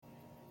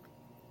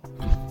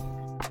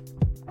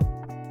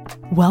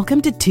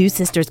Welcome to Two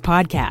Sisters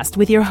Podcast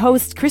with your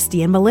hosts,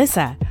 Christy and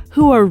Melissa,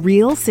 who are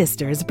real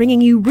sisters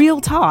bringing you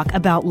real talk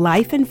about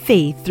life and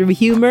faith through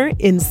humor,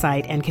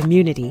 insight, and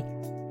community.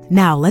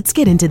 Now, let's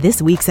get into this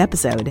week's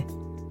episode.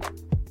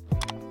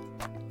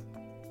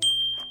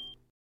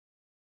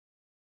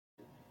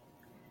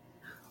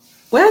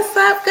 What's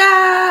up,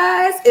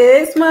 guys?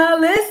 It's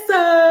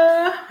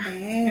Melissa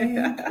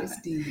and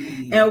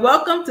Christy. And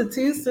welcome to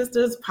Two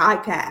Sisters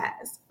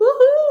Podcast.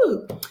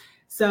 Woohoo!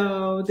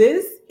 So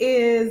this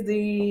is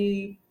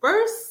the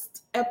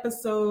first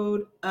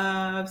episode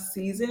of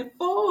season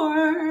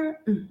 4.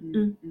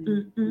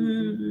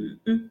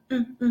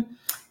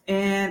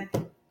 And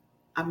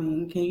I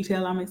mean, can you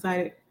tell I'm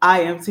excited? I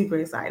am super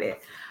excited.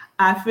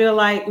 I feel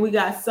like we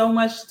got so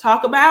much to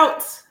talk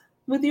about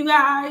with you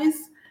guys.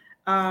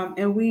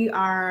 And we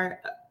are,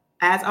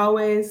 as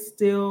always,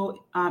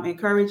 still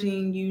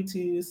encouraging you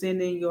to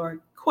send in your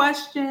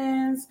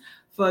questions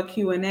for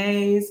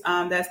Q&As.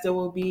 That still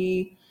will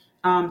be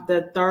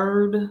the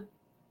third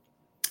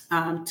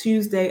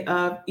Tuesday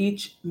of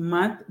each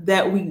month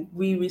that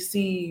we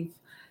receive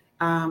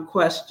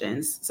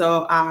questions.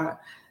 So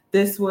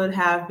this would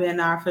have been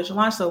our official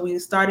launch. So we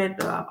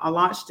started,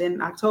 launched in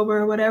October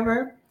or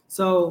whatever.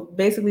 So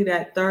basically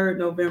that third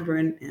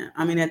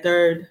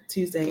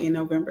Tuesday in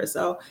November.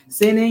 So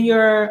send in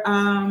your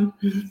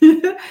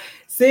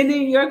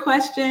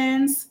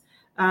questions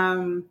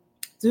to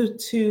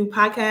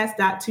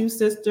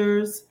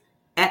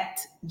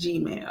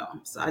podcast.twosisters@gmail.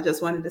 So I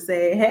just wanted to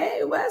say,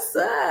 hey, what's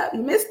up?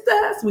 You missed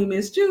us. We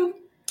missed you.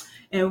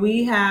 And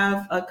we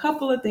have a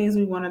couple of things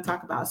we want to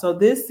talk about. So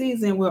this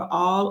season, we're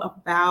all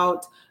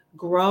about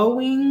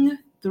growing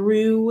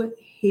through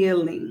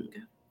healing.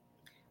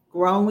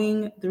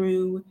 Growing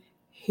through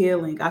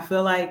healing. I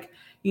feel like,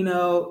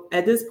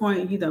 at this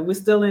point, we're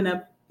still in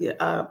a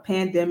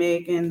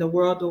pandemic and the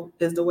world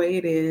is the way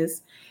it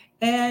is.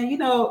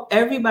 And,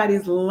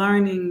 everybody's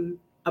learning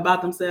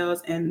about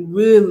themselves and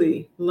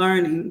really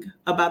learning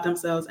about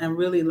themselves and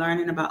really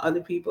learning about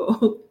other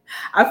people.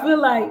 I feel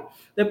like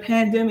the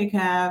pandemic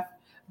have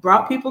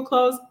brought people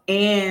close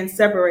and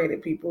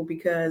separated people,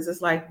 because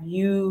it's like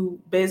you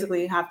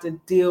basically have to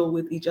deal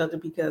with each other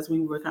because we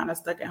were kind of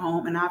stuck at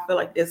home. And I feel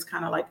like it's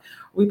kind of like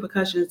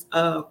repercussions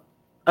of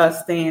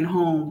us staying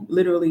home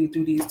literally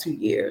through these 2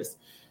 years.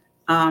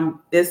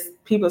 It's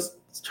people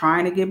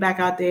trying to get back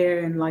out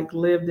there and like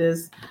live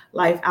this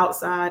life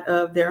outside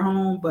of their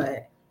home,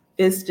 but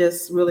it's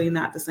just really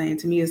not the same.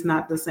 To me, it's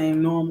not the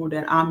same normal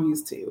that I'm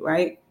used to,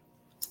 right?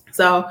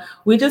 So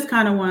we just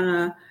kind of want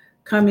to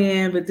come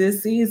in with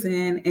this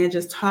season and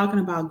just talking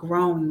about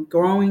growing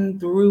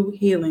through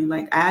healing.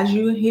 Like as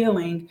you're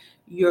healing,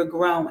 you're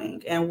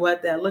growing, and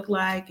what that look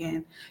like,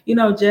 and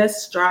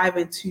just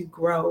striving to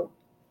grow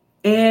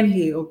and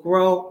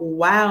grow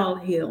while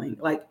healing.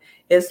 Like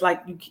it's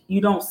like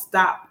you don't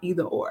stop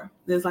either or.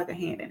 There's like a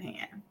hand in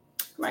hand,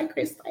 right,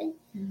 Christy?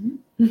 Mm-hmm.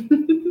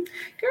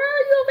 Girl,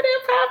 you over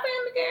there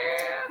popping,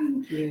 girl.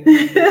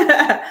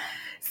 Yeah.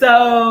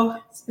 So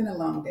it's been a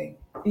long day.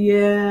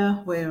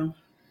 Yeah, well.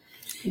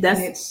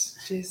 It's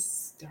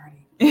just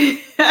starting.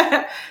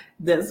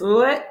 That's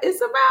what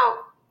it's about.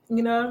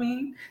 You know what I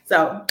mean?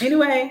 So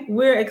anyway,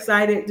 we're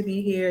excited to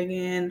be here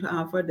again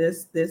for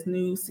this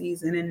new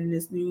season and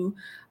this new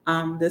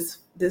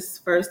this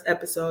first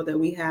episode that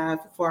we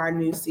have for our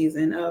new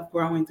season of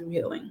growing through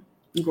healing,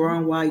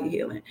 growing while you're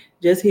healing.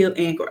 Just heal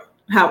and grow.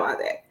 How about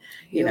that?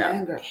 Heal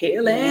and grow.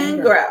 Heal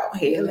and grow.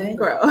 Heal and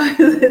grow.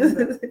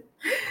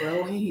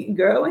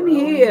 Grow and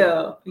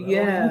heal.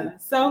 Yeah.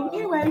 So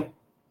anyway.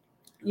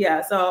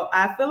 Yeah, so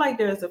I feel like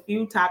there's a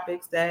few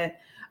topics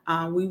that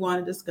we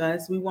want to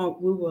discuss. We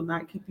will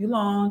not keep you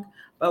long,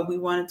 but we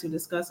wanted to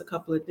discuss a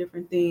couple of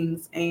different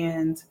things.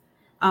 And,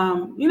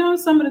 some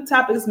of the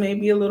topics may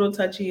be a little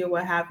touchy or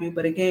what have you.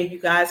 But again, you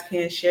guys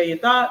can share your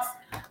thoughts.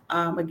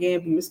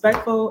 Again, be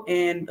respectful.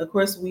 And of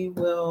course, we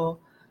will,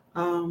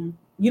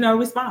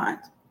 respond.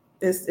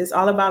 It's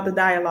all about the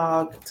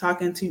dialogue,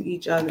 talking to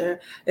each other.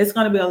 It's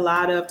going to be a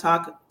lot of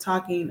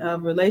talking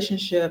of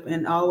relationship,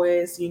 and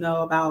always,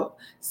 about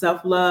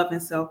self-love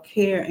and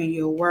self-care and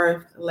your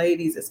worth,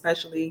 ladies,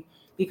 especially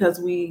because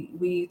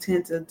we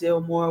tend to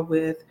deal more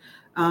with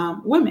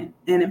women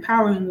and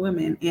empowering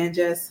women, and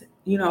just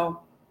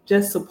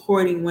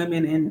supporting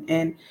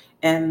women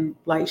and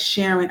like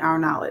sharing our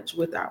knowledge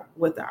with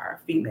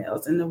our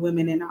females and the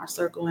women in our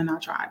circle and our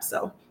tribe.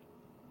 So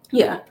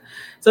yeah.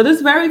 So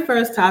this very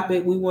first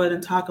topic we want to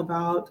talk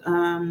about,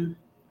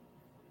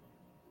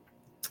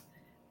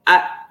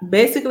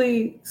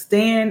 basically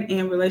staying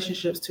in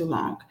relationships too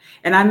long.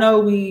 And I know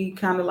we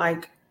kind of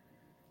like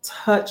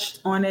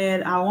touched on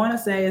it. I want to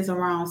say it's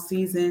around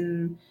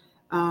season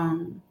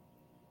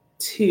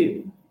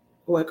 2,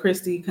 where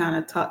Christy kind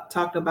of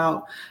talked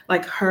about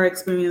like her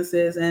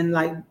experiences and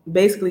like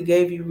basically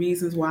gave you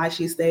reasons why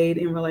she stayed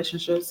in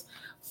relationships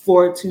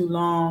for too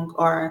long,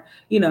 or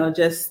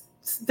just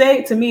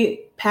stay, to me,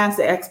 past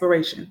the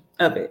expiration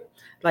of it.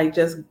 like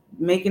just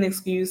making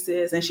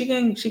excuses. And she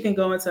can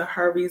go into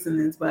her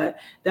reasonings, but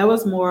that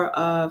was more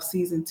of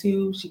season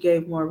 2. She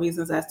gave more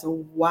reasons as to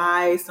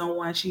why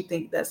she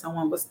think that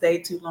someone would stay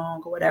too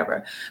long or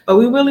whatever. But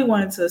we really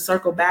wanted to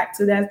circle back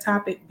to that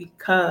topic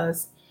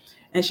because,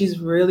 and she's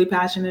really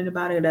passionate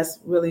about it. That's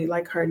really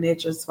like her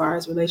niche as far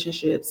as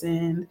relationships,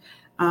 and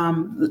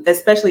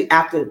especially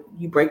after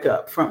you break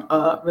up from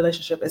a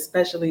relationship,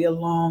 especially a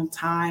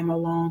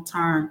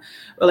long-term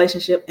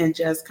relationship, and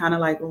just kind of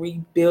like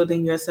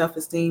rebuilding your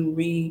self-esteem,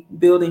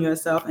 rebuilding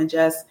yourself, and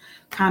just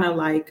kind of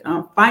like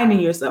finding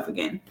yourself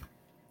again.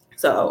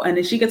 So, and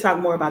then she can talk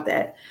more about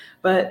that.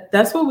 But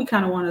that's what we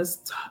kind of want to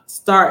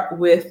start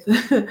with.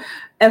 The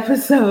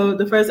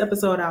first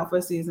episode out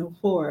for season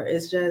 4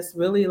 is just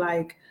really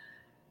like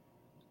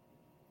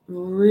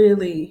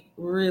really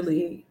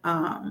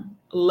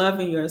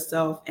loving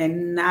yourself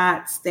and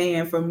not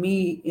staying, for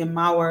me, in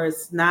my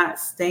words, not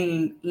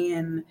staying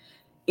in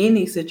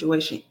any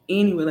situation,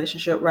 any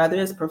relationship, whether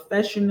it's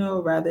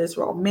professional, whether it's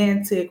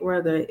romantic,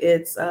 whether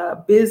it's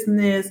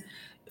business,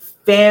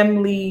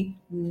 family,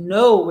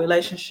 no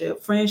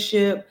relationship,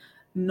 friendship,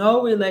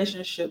 no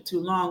relationship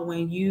too long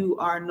when you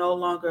are no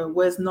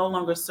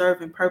longer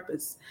serving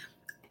purpose.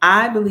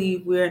 I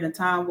believe we're in a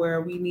time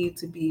where we need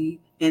to be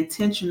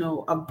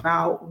intentional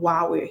about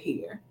why we're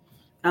here.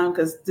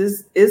 Because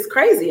this is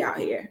crazy out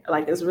here.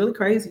 Like, it's really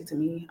crazy to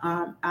me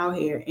out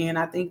here. And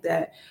I think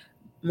that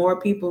more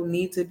people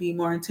need to be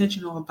more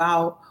intentional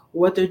about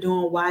what they're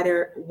doing,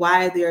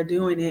 why they're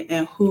doing it,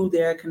 and who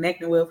they're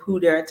connecting with, who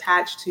they're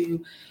attached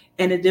to,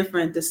 and the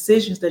different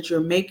decisions that you're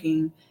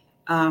making.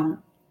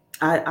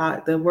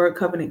 The word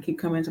covenant keep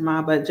coming to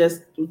mind, but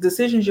just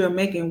decisions you're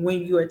making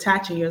when you're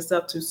attaching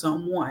yourself to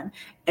someone,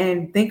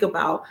 and think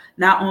about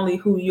not only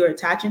who you're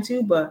attaching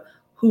to, but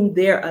who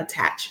they're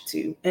attached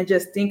to, and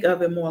just think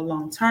of it more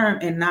long term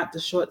and not the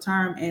short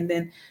term. And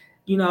then,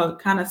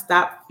 kind of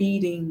stop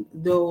feeding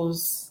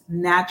those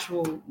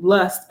natural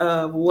lusts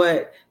of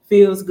what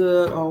feels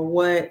good or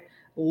what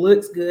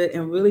looks good,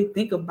 and really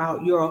think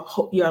about your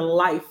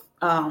life,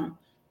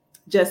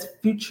 just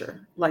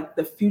future, like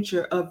the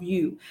future of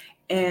you.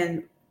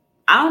 And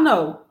I don't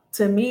know,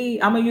 to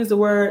me, I'm gonna use the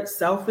word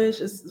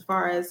selfish as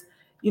far as,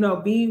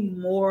 be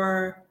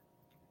more,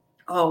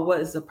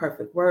 what is the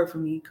perfect word for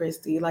me,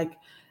 Christy? Like,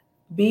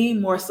 be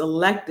more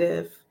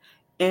selective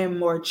and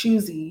more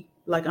choosy.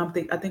 Like, I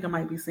think I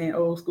might be saying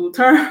old school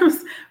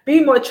terms.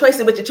 Be more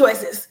choicy with your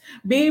choices.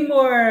 Be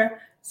more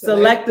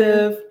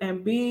selective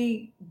and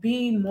be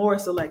more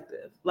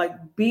selective. Like,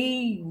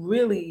 be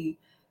really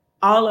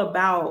all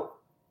about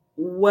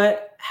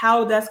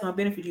how that's going to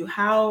benefit you.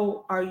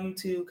 How are you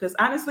to, because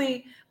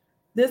honestly,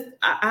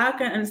 I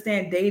can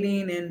understand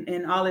dating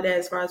and all of that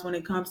as far as when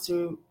it comes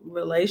to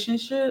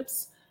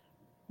relationships,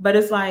 but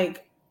it's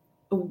like,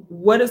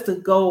 what is the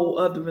goal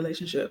of the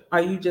relationship?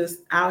 Are you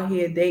just out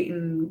here date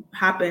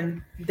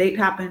hopping,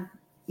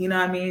 you know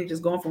what I mean?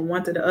 Just going from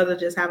one to the other,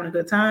 just having a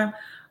good time.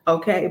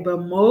 Okay.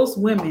 But most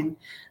women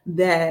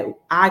that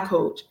I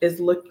coach is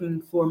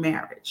looking for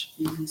marriage.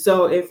 Mm-hmm.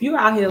 So if you're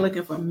out here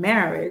looking for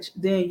marriage,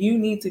 then you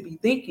need to be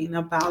thinking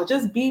about,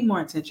 just be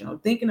more intentional,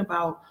 thinking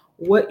about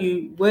what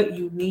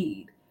you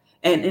need.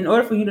 And in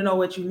order for you to know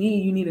what you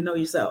need to know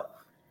yourself.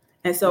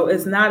 And so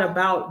it's not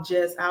about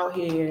just out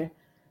here,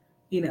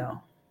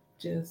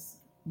 just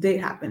date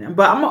happening.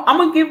 But I'm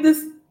gonna give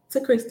this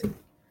to Christy.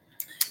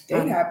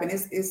 Date happen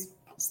is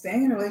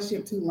staying in a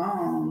relationship too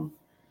long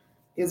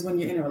is when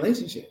you're in a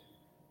relationship.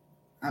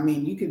 I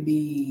mean, you could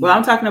be. Well,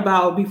 I'm talking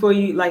about before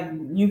you, like,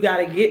 you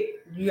gotta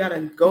get to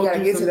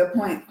the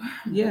point.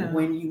 Yeah.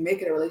 When you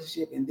make it a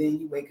relationship and then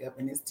you wake up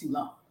and it's too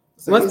long.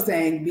 So you're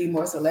saying be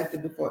more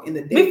selective before in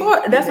the dating.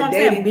 That's what I'm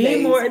saying.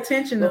 Be more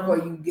intentional before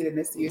you get in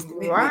a serious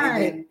commitment. Right.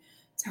 And then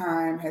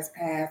time has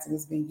passed and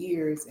it's been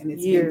years and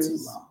it's been too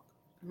long.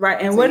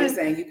 Right. And so what you're is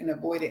saying you can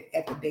avoid it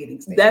at the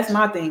dating stage. That's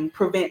my thing.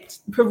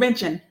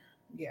 Prevention.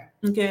 Yeah.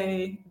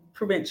 Okay.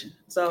 Prevention.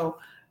 So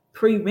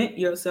prevent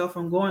yourself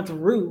from going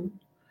through.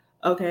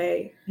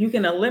 Okay. You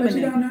can eliminate.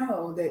 But you don't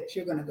know that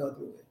you're going to go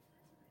through it,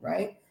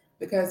 right?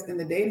 Because in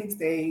the dating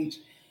stage,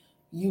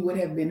 you would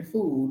have been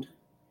fooled.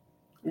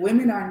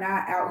 Women are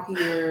not out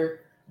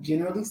here,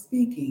 generally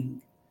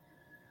speaking,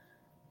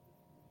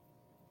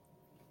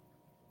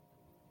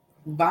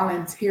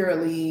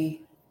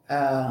 voluntarily.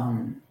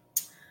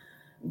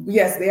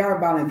 Yes, they are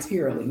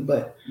voluntarily,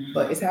 but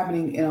it's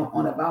happening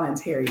on a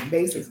voluntary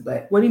basis.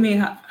 But what do you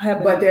mean?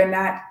 But they're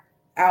not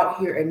out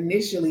here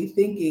initially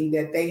thinking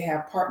that they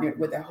have partnered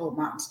with a whole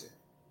monster.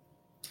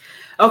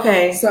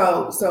 Okay.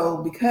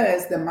 So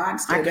because the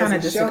monster, I kind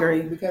of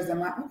disagree. Because the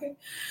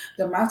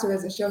monster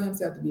doesn't show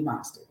himself to be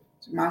monstrous.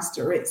 In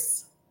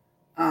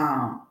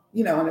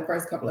the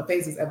first couple of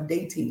phases of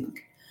dating,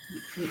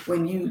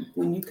 when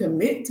you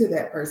commit to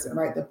that person,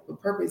 right? The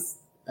purpose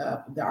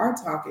of our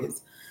talk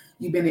is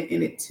you've been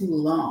in it too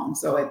long.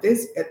 So at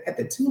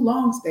the too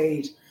long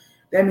stage,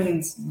 that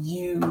means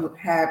you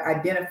have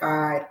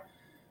identified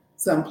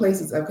some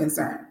places of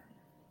concern,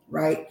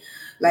 right?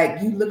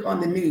 Like you look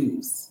on the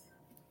news,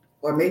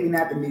 or maybe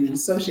not the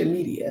news, social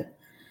media,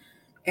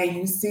 and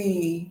you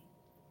see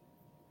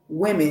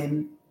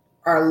women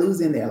are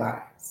losing their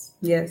lives.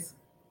 Yes.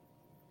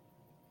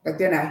 Like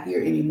they're not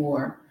here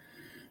anymore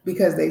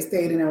because they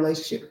stayed in a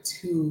relationship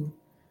too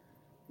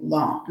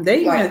long.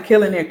 They even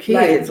killing their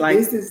kids. Like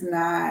this is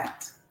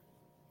not.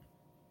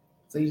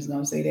 So you're just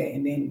gonna say that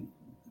and then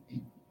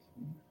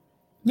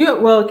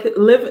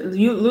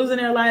you losing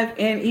their life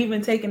and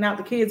even taking out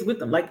the kids with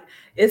them. Like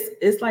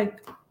it's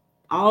like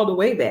all the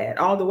way bad,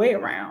 all the way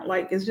around.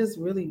 Like it's just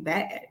really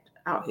bad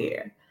out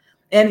here.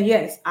 And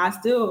yes, I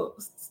still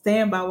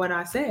stand by what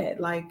I said.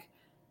 Like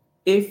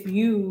if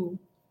you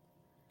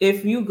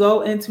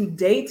go into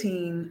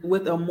dating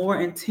with a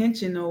more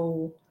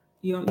intentional,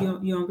 you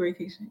on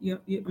vacation.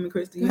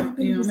 Christy,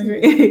 you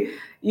agree?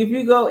 If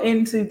you go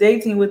into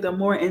dating with a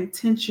more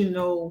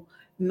intentional,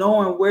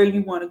 knowing where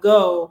you want to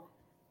go,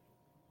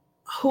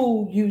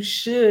 who you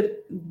should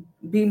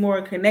be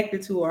more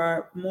connected to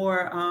or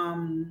more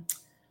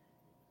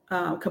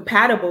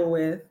compatible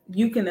with,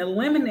 you can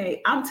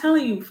eliminate. I'm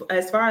telling you,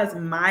 as far as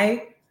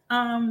my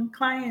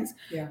clients,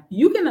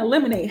 you can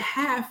eliminate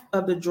half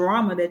of the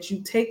drama that you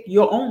take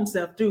your own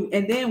self through.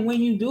 And then when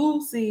you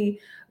do see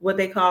what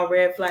they call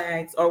red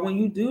flags, or when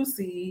you do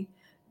see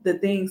the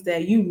things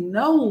that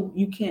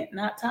you can't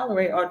not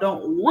tolerate or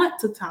don't want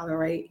to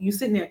tolerate, you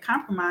sitting there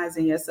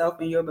compromising yourself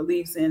and your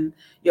beliefs and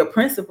your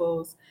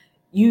principles,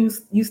 you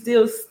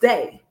still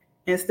stay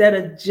instead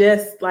of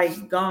just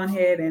like go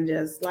ahead and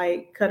just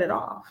like cut it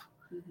off.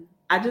 Mm-hmm.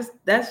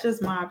 That's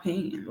just my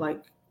opinion.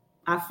 Like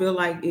I feel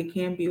like it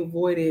can be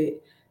avoided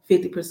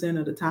 50%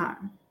 of the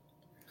time.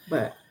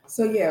 But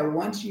so yeah,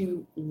 once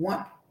you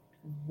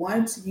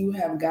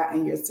have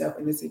gotten yourself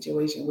in a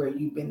situation where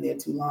you've been there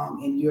too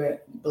long and you're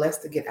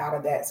blessed to get out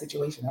of that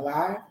situation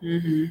alive,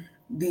 mm-hmm.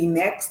 the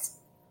next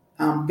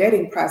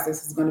vetting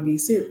process is going to be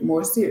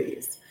more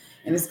serious,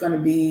 and it's going to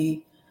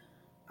be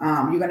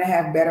you're going to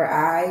have better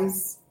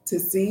eyes to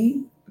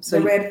see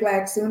the red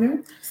flag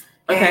sooner,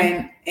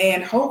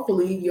 and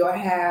hopefully you'll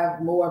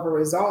have more of a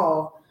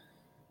resolve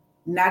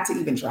not to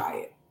even try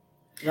it,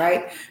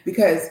 right?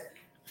 Because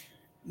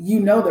you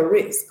know the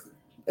risk.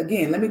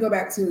 Again, let me go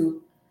back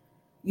to,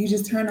 you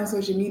just turn on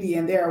social media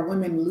and there are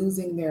women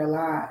losing their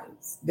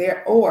lives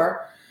there,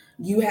 or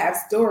you have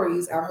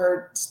stories. I've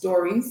heard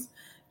stories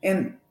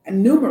and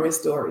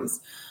numerous stories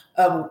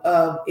of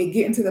it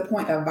getting to the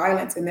point of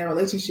violence in their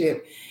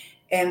relationship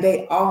and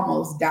they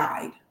almost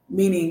died,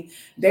 meaning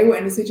they were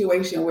in a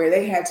situation where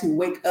they had to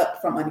wake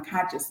up from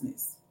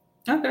unconsciousness.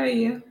 Okay,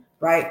 yeah.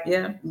 Right?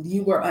 Yeah.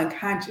 You were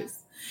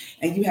unconscious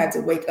and you had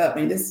to wake up.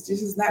 And this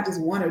is not just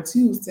one or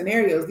two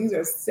scenarios. These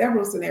are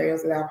several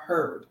scenarios that I've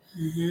heard.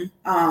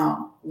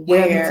 Mm-hmm.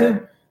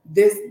 Where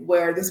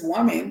this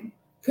woman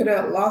could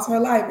have lost her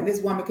life, and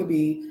this woman could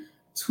be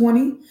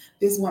 20,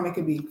 this woman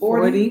could be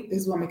 40.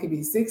 This woman could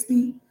be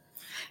 60.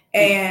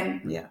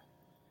 And yeah.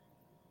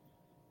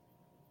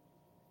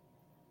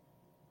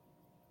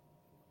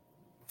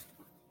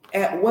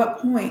 At what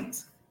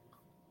point,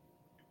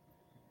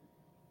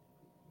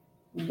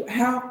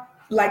 how,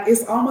 like,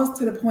 it's almost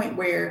to the point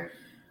where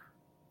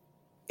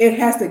it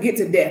has to get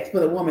to death for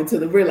the woman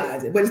to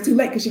realize it, but it's too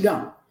late because she's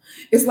gone.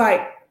 It's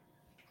like,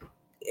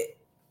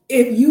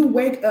 if you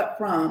wake up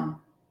from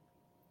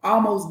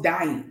almost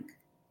dying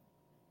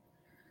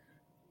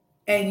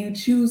and you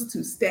choose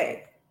to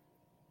stay.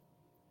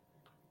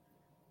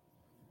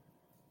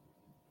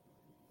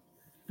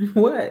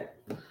 What?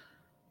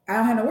 I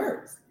don't have no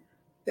words.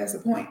 That's the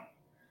point.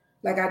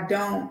 Like, I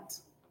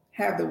don't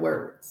have the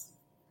words.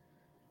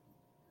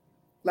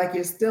 Like,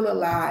 you're still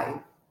alive.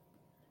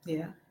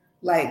 Yeah.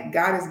 Like,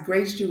 God has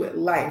graced you with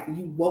life.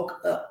 You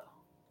woke up.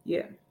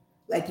 Yeah.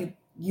 Like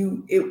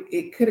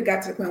it could have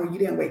got to the point where you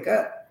didn't wake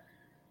up.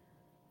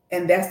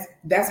 And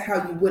that's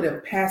how you would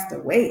have passed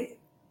away.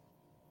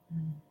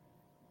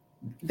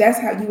 That's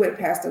how you would have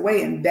passed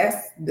away. And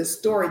that's the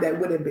story that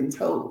would have been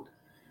told.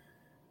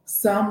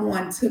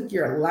 Someone took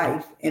your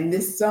life, and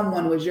this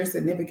someone was your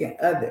significant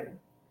other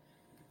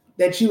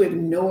that you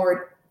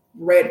ignored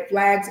red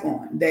flags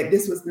on, that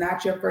this was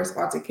not your first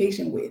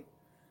altercation with,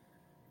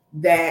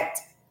 that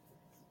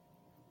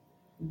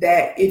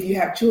if you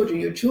have children,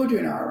 your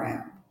children are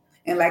around.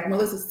 And like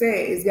Melissa said,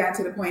 it's gotten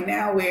to the point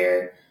now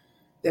where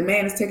the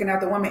man is taking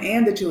out the woman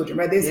and the children,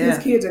 right? His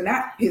kids are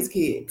not his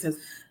kids.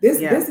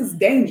 This is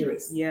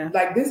dangerous. Yeah.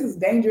 Like, this is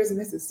dangerous and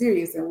this is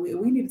serious. And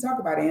we need to talk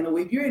about it. And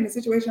if you're in a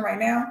situation right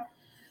now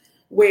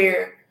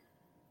where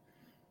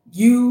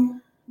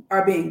you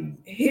are being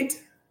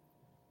hit,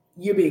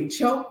 you're being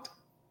choked,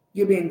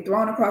 you're being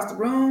thrown across the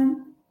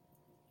room,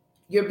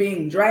 you're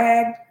being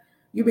dragged,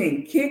 you're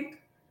being kicked,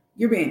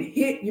 you're being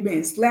hit, you're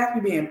being slapped,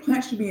 you're being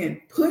punched, you're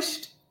being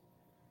pushed,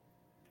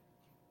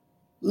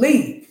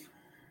 leave.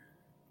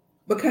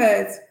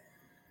 Because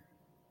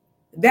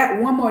that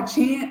one more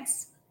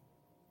chance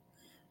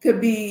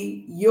could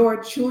be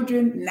your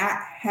children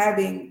not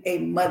having a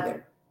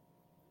mother.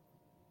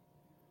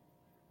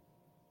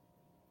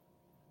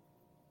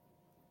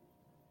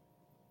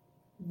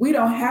 We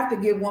don't have to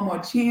give one more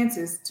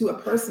chances to a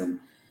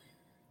person.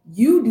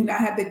 You do not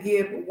have to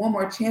give one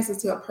more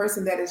chances to a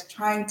person that is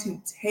trying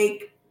to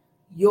take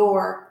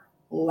your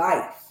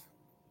life.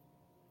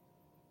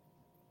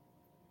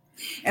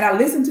 And I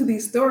listen to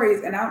these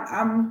stories, and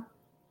I'm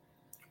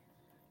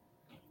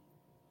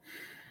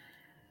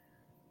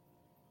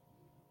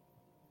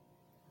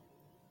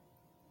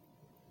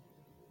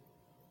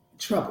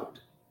troubled,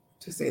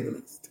 to say the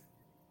least.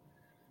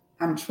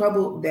 I'm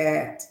troubled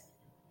that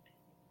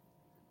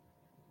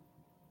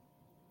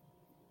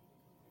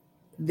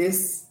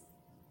this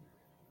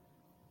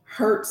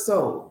hurt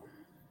soul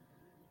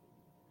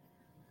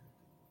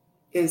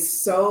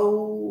is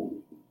so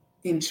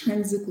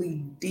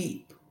intrinsically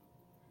deep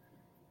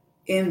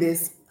in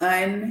this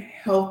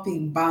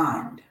unhealthy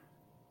bond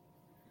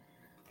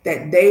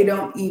that they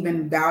don't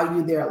even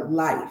value their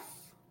life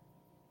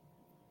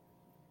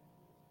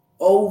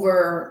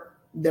over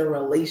the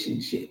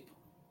relationship.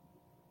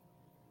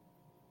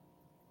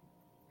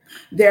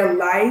 Their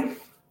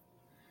life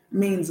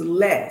means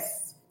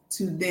less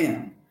to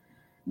them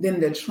than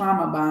the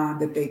trauma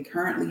bond that they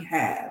currently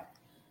have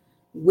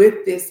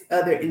with this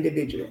other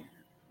individual.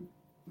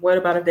 What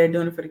about if they're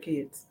doing it for the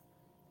kids?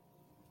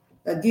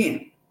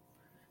 Again,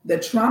 the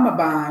trauma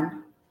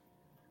bond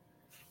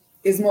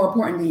is more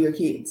important than your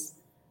kids.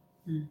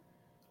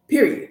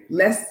 Period.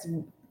 Let's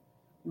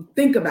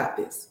think about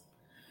this.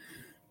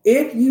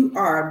 If you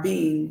are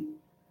being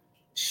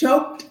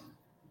choked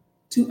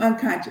to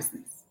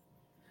unconsciousness,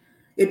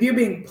 if you're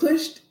being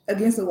pushed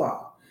against a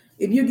wall,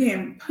 if you're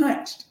getting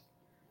punched,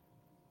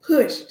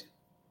 pushed,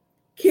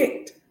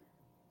 kicked,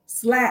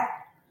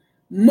 slapped,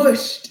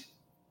 mushed,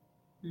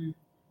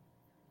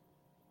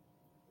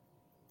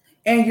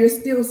 and you're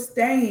still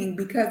staying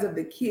because of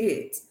the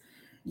kids,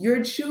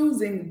 you're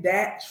choosing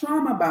that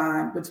trauma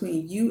bond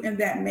between you and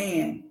that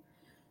man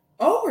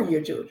over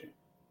your children.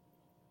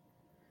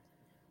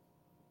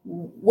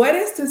 What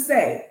is to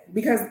say?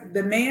 Because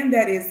the man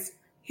that is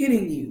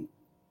hitting you,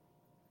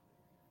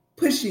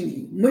 pushing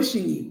you,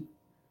 mushing you,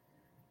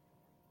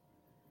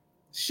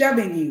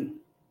 shoving you,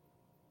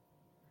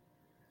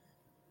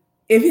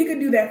 if he could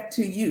do that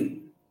to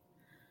you,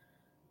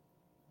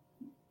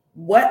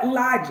 what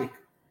logic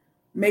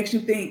makes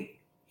you think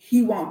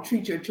he won't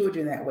treat your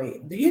children that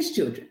way, his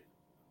children?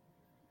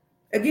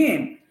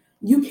 Again,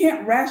 you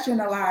can't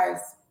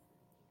rationalize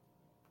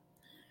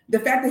the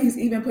fact that he's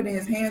even putting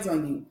his hands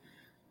on you.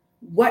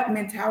 What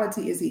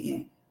mentality is he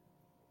in?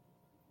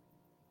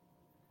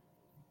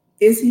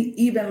 Is he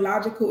even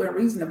logical and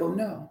reasonable?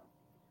 No,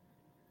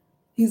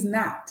 he's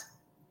not.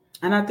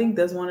 And I think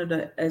that's one of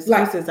the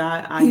excuses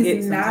I he's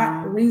get not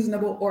sometimes.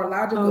 Reasonable or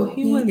logical. Oh,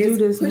 he wouldn't do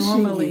this pushing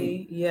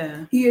normally. You.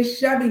 Yeah. He is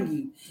shoving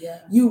you. Yeah.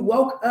 You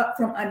woke up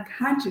from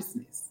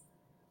unconsciousness.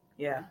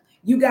 Yeah.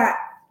 You got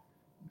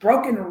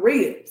broken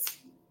ribs.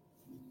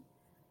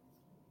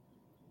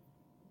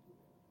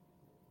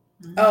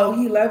 Mm-hmm. Oh,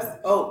 he loves.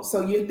 Oh,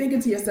 so you're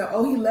thinking to yourself,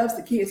 oh, he loves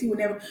the kids. He would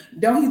never.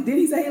 Did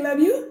he say he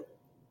loved you?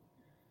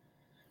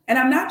 And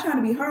I'm not trying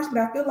to be harsh, but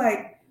I feel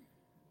like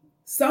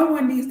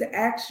someone needs to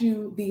ask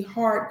you the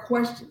hard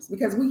questions,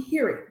 because we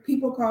hear it.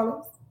 People call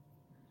us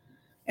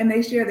and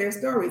they share their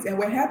stories, and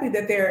we're happy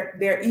that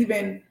they're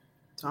even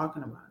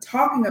talking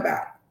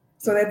about it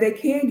so that they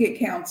can get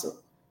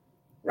counsel,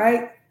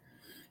 right?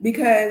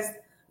 Because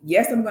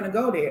yes, I'm going to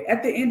go there.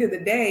 At the end of the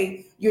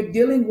day, you're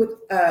dealing with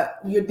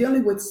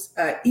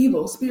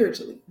evil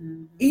spiritually,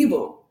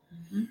 evil.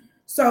 Mm-hmm.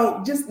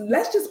 So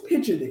let's just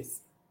picture this.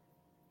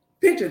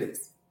 Picture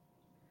this.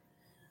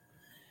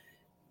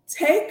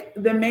 Take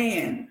the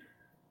man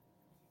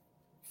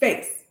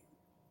face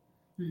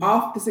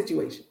off the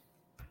situation.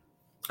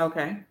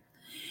 Okay.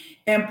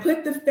 And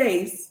put the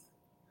face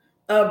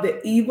of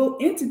the evil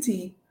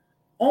entity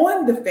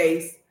on the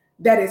face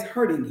that is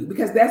hurting you,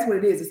 because that's what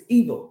it is. It's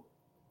evil.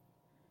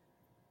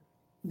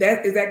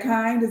 Is that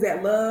kind? Is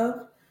that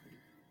love?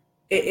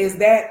 Is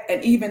that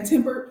an even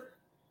tempered?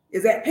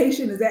 Is that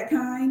patient? Is that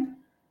kind?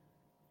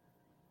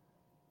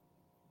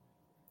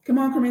 Come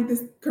on,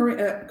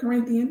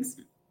 Corinthians.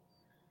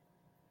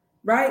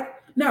 Right?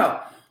 No,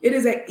 it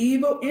is an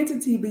evil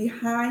entity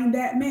behind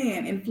that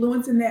man,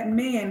 influencing that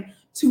man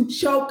to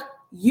choke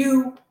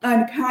you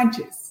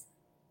unconscious,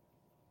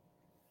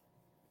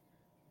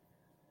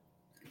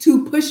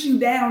 to push you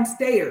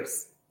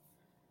downstairs,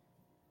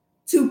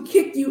 to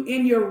kick you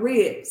in your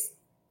ribs.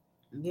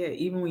 Yeah,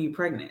 even when you're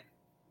pregnant.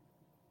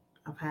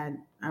 I've had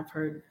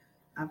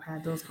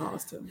those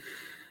calls too.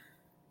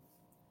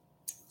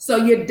 So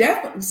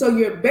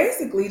you're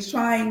basically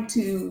trying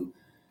to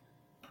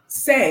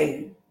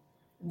say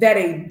that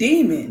a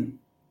demon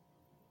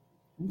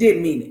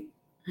didn't mean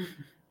it.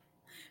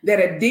 That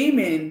a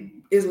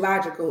demon is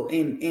logical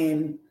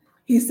and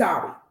he's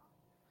sorry.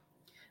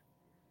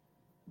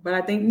 But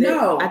I think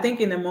I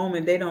think in the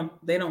moment they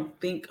don't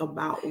think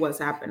about what's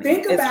happening.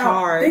 Think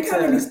how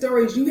many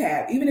stories you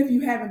have, even if you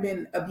haven't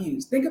been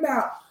abused. Think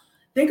about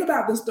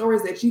the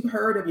stories that you've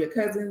heard of your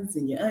cousins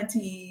and your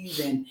aunties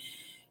and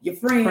your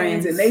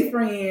friends. And they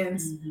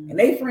friends and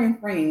they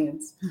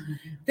friends.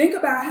 Think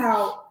about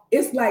how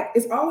it's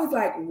always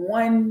like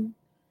one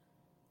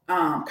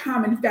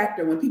common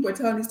factor when people are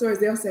telling these stories.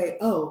 They'll say,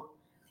 "Oh,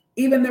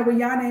 even the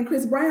Rihanna and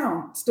Chris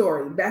Brown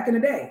story back in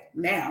the day."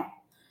 Now,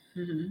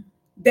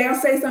 they'll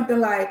say something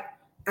like,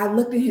 I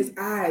looked in his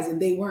eyes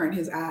and they weren't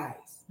his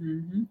eyes.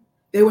 Mm-hmm.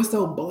 They were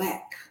so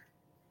black.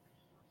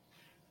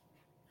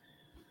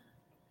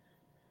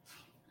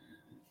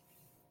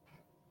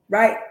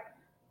 Right?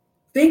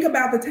 Think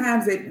about the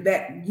times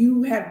that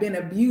you have been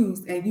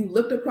abused and you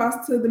looked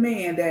across to the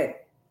man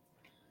that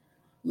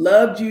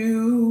loved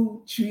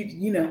you, treated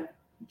you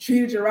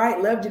right,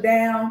 loved you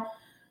down,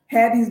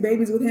 had these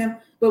babies with him.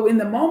 But in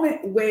the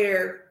moment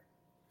where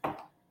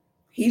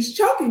he's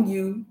choking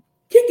you,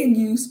 kicking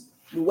you,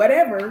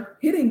 whatever,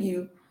 hitting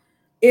you,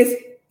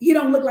 he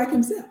don't look like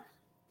himself.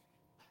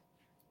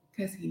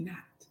 Because he's not.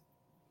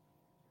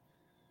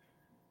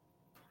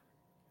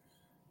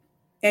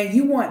 And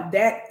you want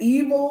that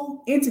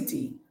evil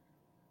entity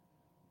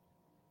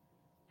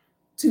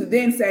to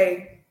then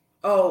say,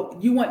 oh,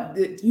 you want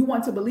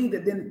to believe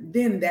that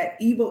then that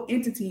evil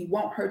entity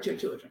won't hurt your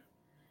children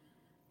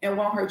and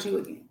won't hurt you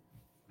again.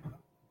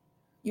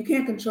 You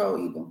can't control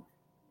evil.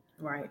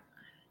 Right.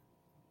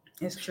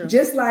 It's true.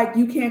 Just like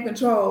you can't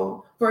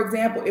control, for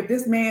example, if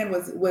this man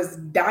was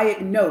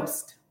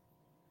diagnosed,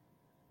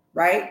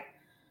 right,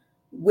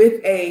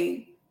 with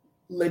a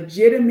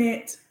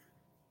legitimate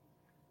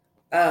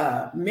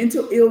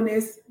mental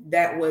illness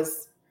that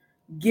was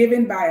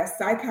given by a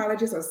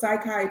psychologist or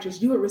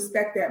psychiatrist, you would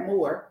respect that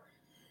more.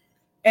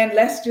 And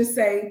let's just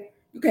say,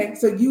 okay,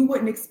 so you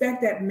wouldn't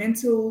expect that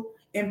mental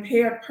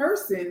impaired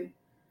person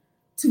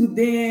to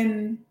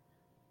then,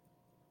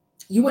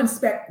 you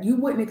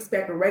wouldn't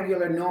expect a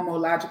regular, normal,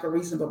 logical,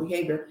 reasonable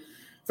behavior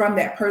from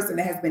that person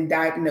that has been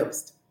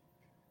diagnosed.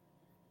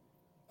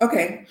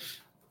 Okay,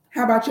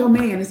 how about your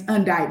man is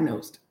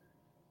undiagnosed?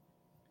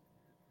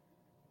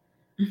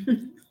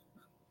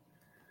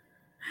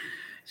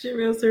 She's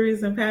real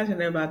serious and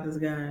passionate about this,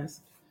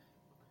 guys.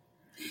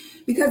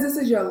 Because this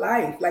is your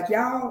life. Like,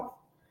 y'all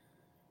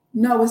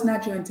know it's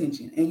not your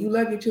intention. And you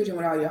love your children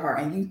with all your heart.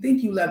 And you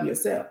think you love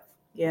yourself.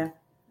 Yeah.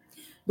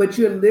 But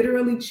you're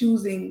literally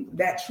choosing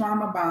that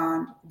trauma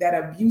bond, that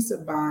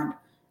abusive bond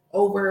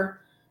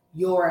over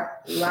your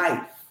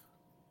life.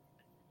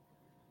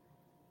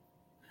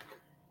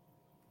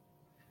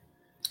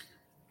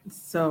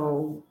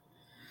 So,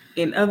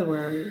 in other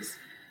words,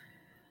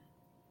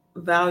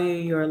 value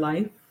your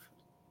life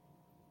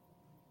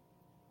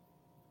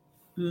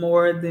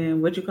more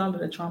than what you call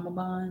it, a trauma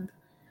bond.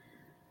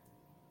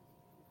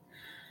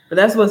 But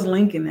that's what's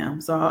linking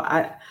them. So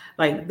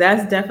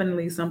that's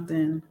definitely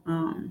something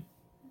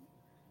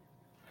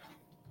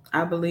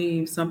I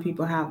believe some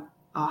people have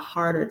a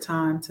harder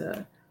time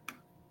to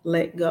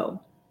let go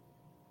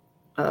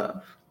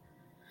of.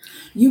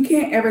 You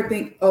can't ever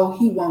think, oh,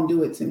 he won't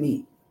do it to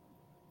me.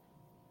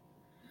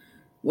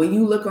 When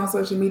you look on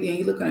social media and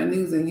you look on the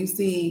news and you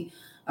see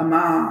a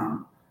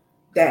mom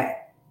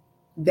that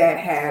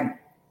had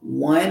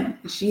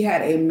she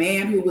had a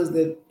man who was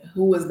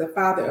the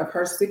father of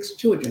her 6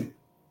 children.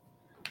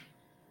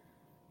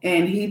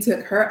 And he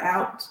took her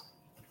out.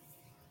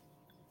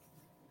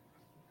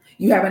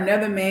 You have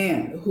another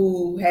man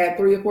who had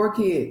 3 or 4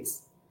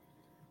 kids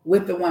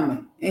with the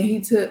woman, and he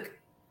took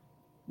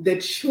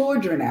the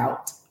children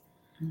out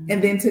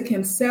and then took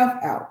himself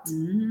out.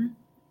 Mm-hmm.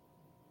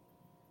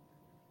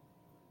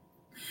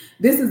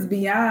 This is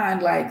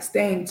beyond like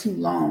staying too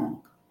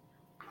long.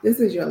 This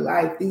is your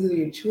life. These are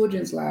your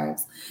children's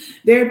lives.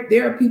 There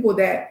are people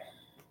that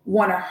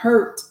want to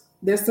hurt.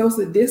 They're so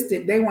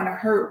sadistic. They want to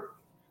hurt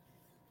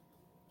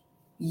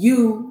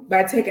you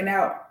by taking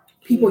out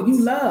people you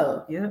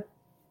love. Yep.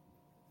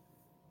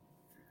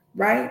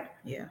 Right?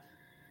 Yeah.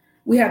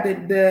 We have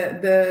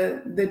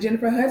the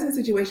Jennifer Hudson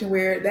situation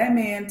where that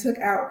man took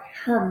out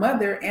her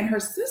mother and her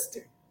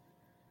sister.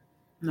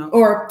 No.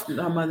 Or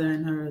her mother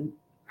and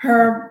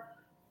her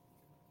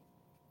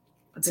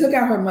took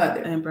out her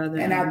mother and brother,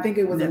 and I think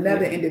it was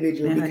another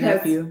individual because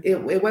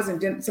it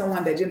wasn't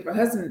someone that Jennifer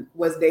Hudson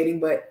was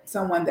dating, but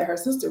someone that her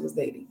sister was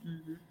dating.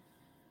 Mm-hmm.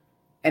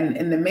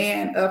 And the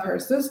man of her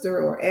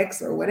sister or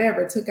ex or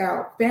whatever took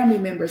out family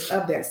members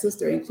of that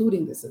sister,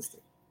 including the sister.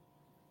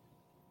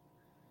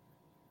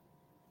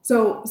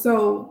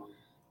 So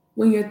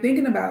when you're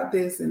thinking about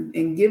this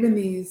and giving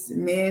these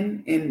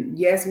men, and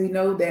yes, we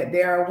know that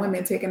there are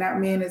women taking out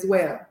men as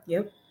well.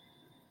 Yep.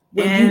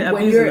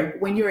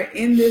 When you're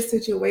in this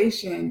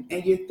situation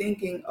and you're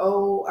thinking,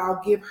 oh, I'll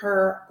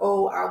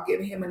give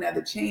him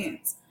another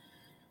chance.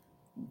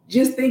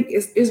 Just think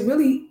it's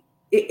really,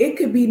 it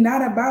could be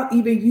not about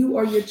even you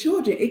or your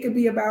children. It could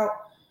be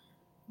about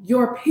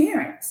your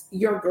parents,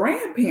 your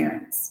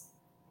grandparents,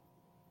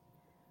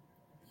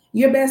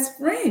 your best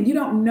friend. You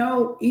don't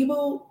know.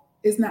 Evil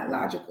is not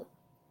logical,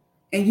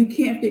 and you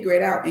can't figure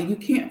it out, and you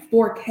can't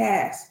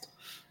forecast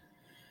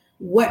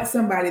what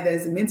somebody that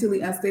is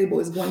mentally unstable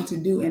is going to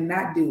do and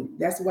not do.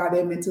 That's why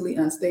they're mentally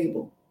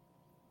unstable.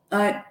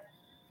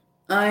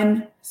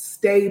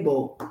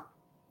 Unstable.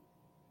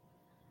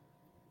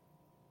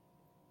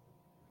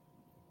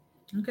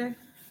 Okay.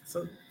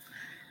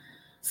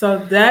 So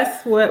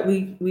that's what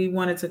we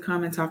wanted to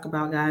come and talk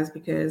about, guys,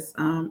 because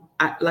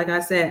like I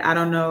said, I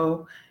don't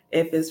know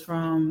if it's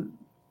from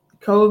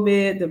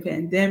COVID, the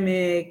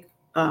pandemic,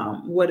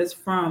 what it's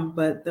from,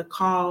 but the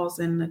calls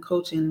and the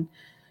coaching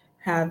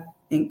have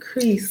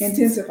increased,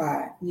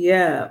 intensified.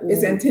 Yeah,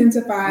 it's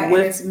intensified,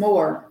 and it's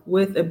more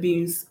with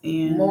abuse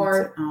and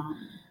more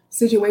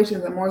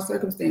situations and more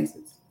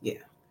circumstances. Yeah.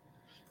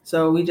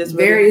 So we just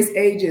various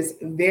ages,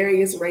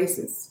 various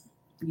races.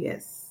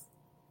 Yes.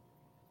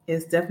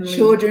 It's definitely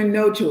children,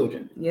 no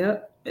children.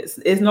 Yep.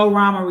 It's no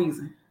rhyme or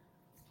reason.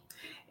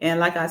 And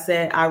like I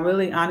said, I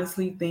really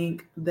honestly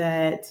think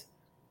that,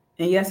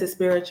 and yes, it's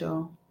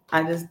spiritual.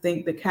 I just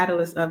think the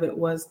catalyst of it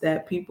was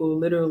that people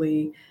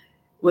literally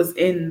was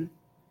in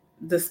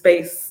the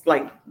space.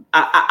 Like,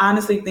 I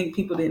honestly think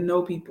people didn't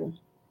know people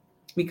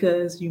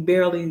because you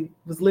barely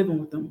was living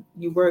with them.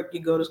 You work, you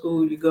go to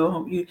school, you go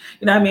home. You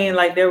know what I mean?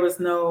 Like, there was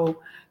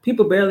no,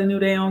 people barely knew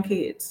their own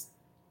kids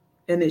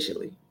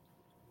initially,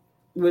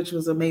 which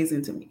was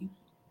amazing to me.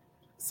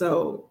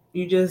 So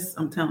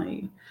I'm telling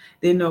you,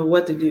 they know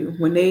what to do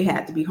when they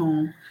had to be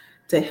home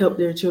to help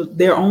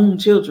their own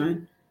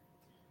children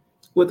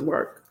with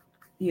work,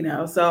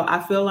 So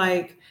I feel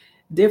like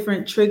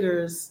different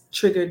triggers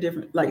trigger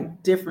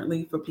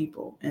differently for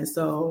people. And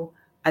so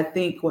I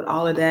think with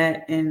all of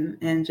that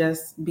and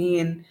just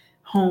being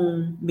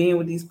home, being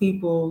with these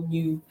people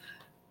you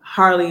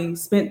hardly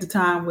spent the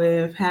time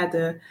with, had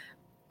to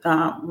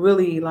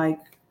really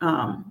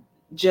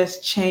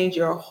just change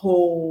your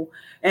whole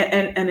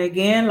and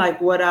again,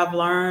 like what I've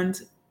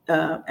learned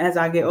as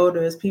I get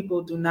older is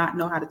people do not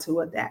know how to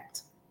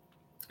adapt.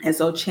 And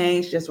so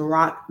change just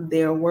rock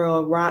their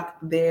world, rock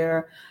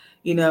their,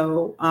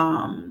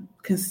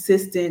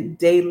 consistent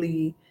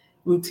daily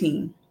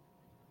routine.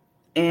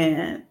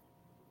 And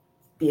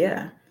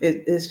yeah,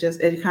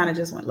 it kind of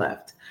just went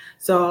left.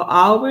 So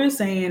all we're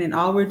saying and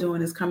all we're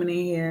doing is coming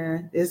in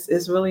here.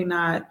 It's really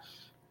not,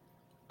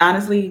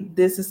 honestly,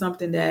 this is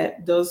something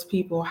that those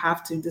people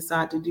have to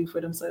decide to do for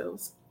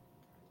themselves,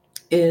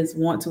 is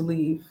want to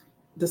leave,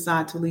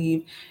 decide to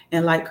leave.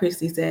 And like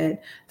Christy said,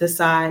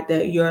 decide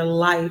that your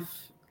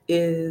life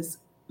is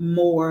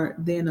more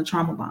than a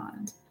trauma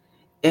bond,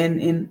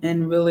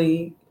 and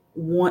really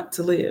want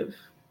to live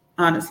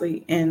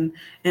honestly and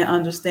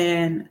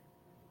understand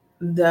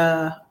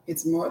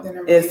it's more than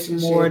a relationship.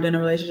 It's more than a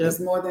relationship. It's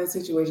more than a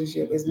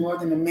situationship. It's more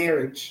than a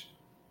marriage.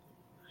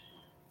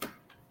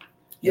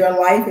 Your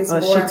life is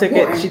more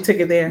important. She took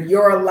it there.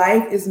 Your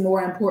life is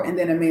more important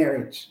than a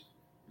marriage.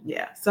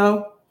 Yeah.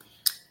 So,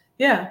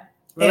 yeah.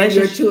 And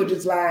your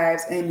children's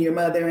lives and your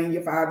mother and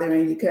your father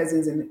and your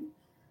cousins and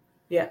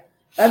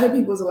other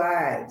people's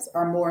lives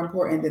are more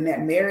important than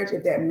that marriage.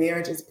 If that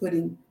marriage is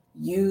putting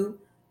you,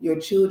 your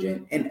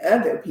children, and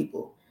other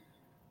people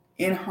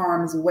in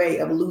harm's way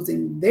of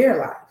losing their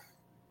life.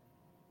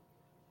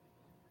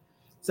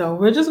 So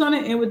we're just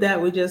going to end with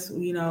that. We just,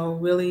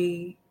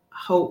 really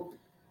hope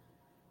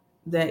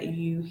that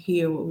you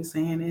hear what we're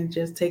saying and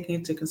just take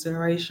into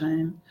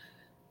consideration,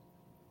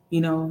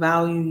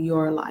 value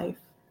your life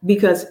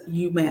because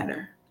you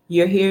matter.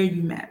 You're here,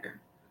 you matter.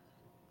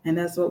 And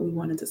that's what we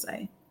wanted to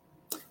say.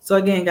 So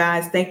again,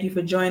 guys, thank you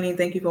for joining.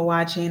 Thank you for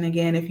watching.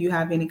 Again, if you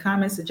have any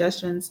comments,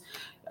 suggestions,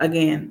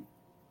 again,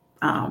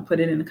 put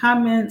it in the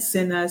comments,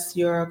 send us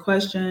your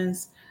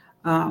questions.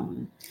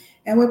 And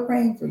we're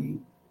praying for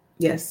you.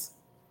 Yes.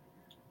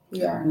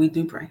 Yeah. We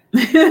do pray.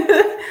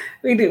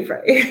 We do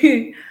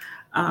pray.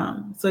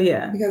 So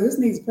yeah. Because this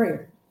needs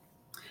prayer.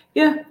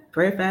 Yeah.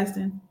 Prayer,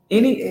 fasting.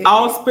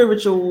 All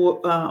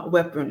spiritual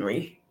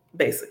weaponry,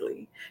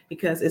 basically.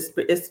 Because it's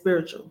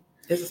spiritual.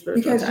 It's a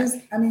spiritual because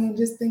attack.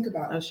 Just think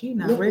about it. Oh, she's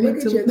not ready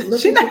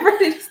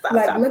to stop.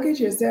 Like, look at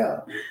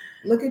yourself.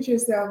 Look at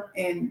yourself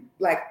and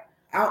like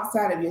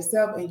outside of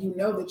yourself, and you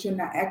know that you're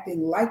not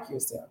acting like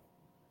yourself.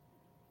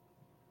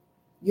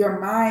 Your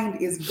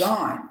mind is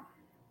gone.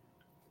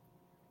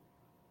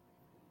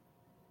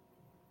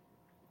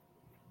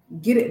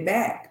 Get it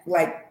back.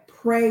 Like,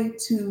 pray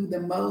to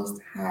the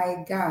Most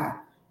High God,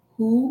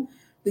 who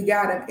the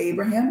God of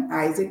Abraham,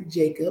 Isaac,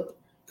 Jacob,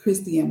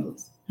 Christy Emily.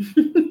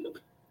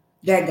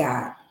 That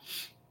God.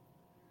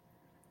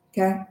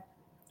 Okay?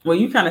 Well,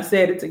 you kind of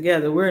said it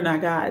together. We're not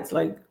gods.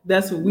 Like,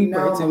 that's what we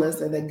pray to. No,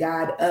 Melissa, the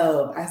God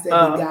of. I said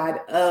the God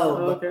of.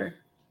 Okay.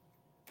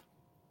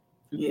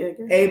 Yeah.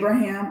 Okay.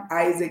 Abraham,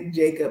 Isaac,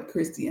 Jacob,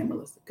 Christy, and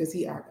Melissa. Because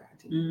he our God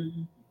too.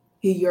 Mm-hmm.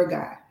 He's your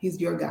God.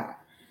 He's your God.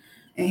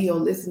 And he'll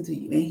listen to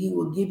you. And he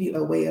will give you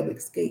a way of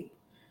escape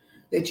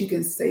that you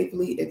can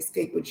safely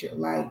escape with your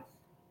life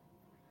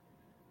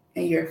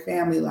and your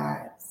family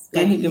lives.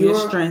 And he gives you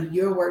strength.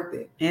 You're worth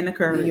it. And the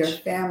courage. And your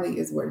family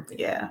is worth it.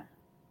 Yeah.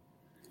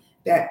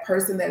 That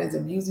person that is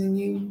abusing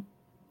you,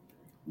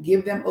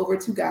 give them over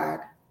to God.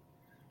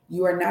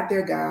 You are not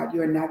their God.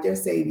 You are not their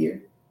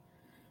savior.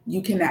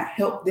 You cannot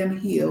help them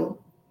heal.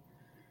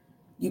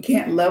 You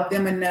can't love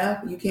them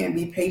enough. You can't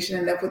be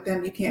patient enough with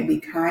them. You can't be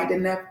kind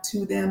enough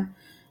to them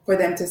for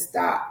them to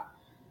stop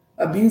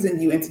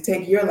abusing you and to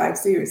take your life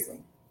seriously.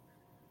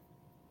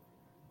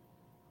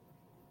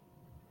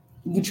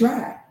 You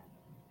try.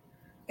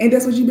 And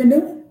that's what you've been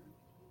doing.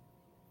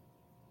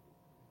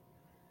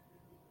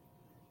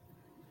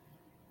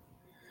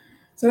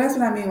 So that's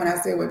what I mean when I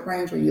say we're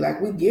praying for you. Like,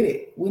 we get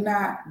it. We're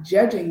not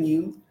judging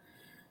you.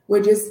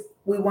 We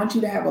want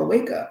you to have a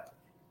wake up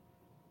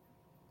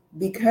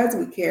because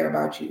we care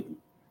about you.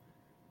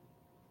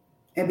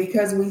 And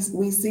because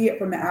we see it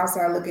from the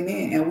outside looking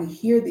in, and we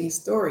hear these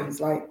stories.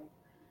 Like,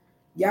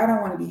 y'all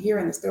don't want to be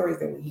hearing the stories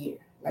that we hear.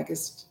 Like,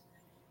 it's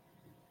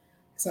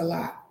a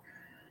lot.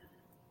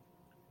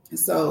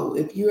 So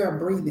if you are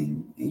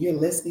breathing and you're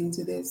listening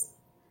to this,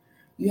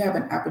 you have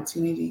an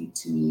opportunity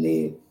to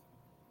live.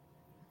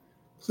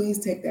 Please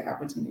take that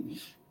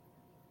opportunity.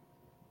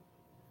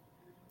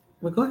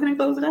 Well, go ahead and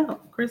close it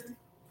out, Christy.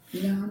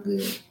 You know, I'm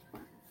good.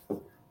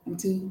 I'm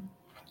too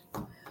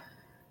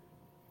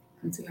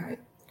hyped.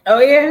 Oh,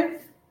 yeah?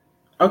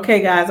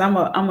 Okay, guys, I'm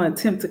gonna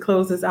attempt to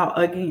close this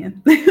out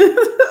again.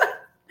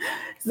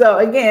 So,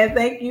 again,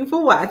 thank you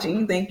for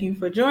watching. Thank you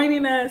for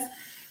joining us.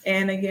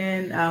 And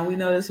again, we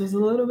know this was a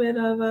little bit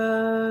of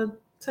a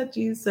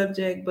touchy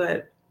subject,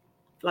 but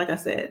like I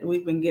said,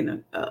 we've been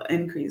getting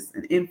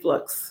an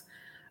influx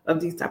of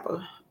these type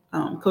of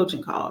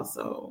coaching calls.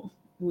 So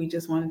we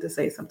just wanted to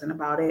say something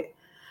about it.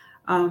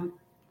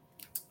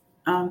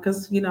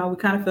 Because, we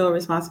kind of feel a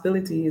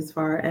responsibility as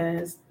far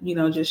as,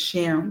 just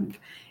sharing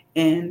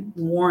and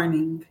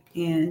warning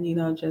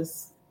and,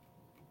 just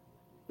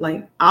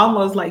like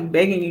almost like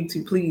begging you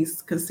to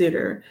please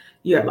consider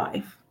your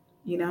life,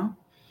 Yeah,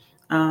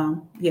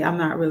 I'm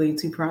not really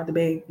too proud to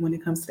beg when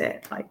it comes to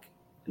that. Like,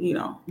 be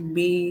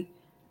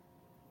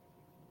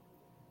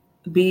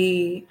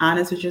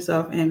honest with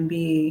yourself and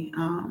be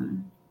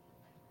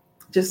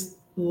just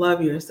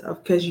love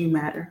yourself because you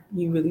matter.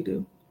 You really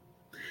do.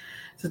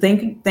 So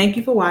thank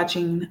you for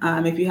watching.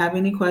 If you have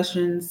any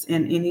questions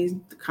and any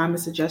comment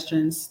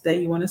suggestions that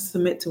you want to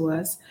submit to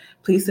us,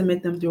 please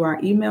submit them through our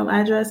email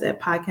address at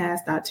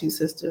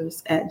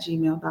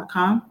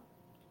podcast.twosisters@gmail.com.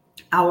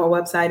 Our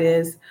website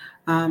is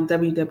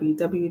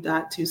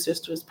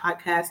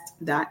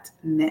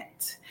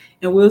www.twosisterspodcast.net.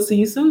 And we'll see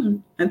you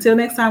soon. Until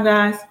next time,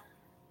 guys.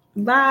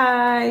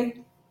 Bye.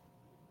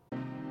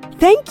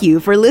 Thank you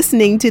for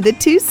listening to the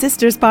Two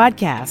Sisters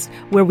Podcast,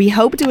 where we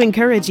hope to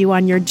encourage you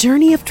on your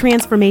journey of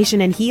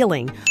transformation and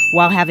healing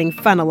while having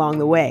fun along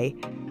the way.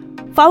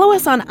 Follow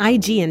us on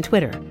IG and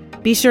Twitter.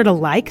 Be sure to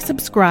like,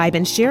 subscribe,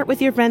 and share it with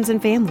your friends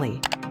and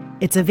family.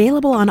 It's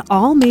available on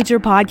all major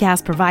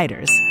podcast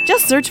providers.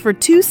 Just search for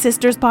Two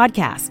Sisters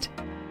Podcast.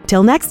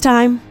 Till next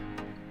time.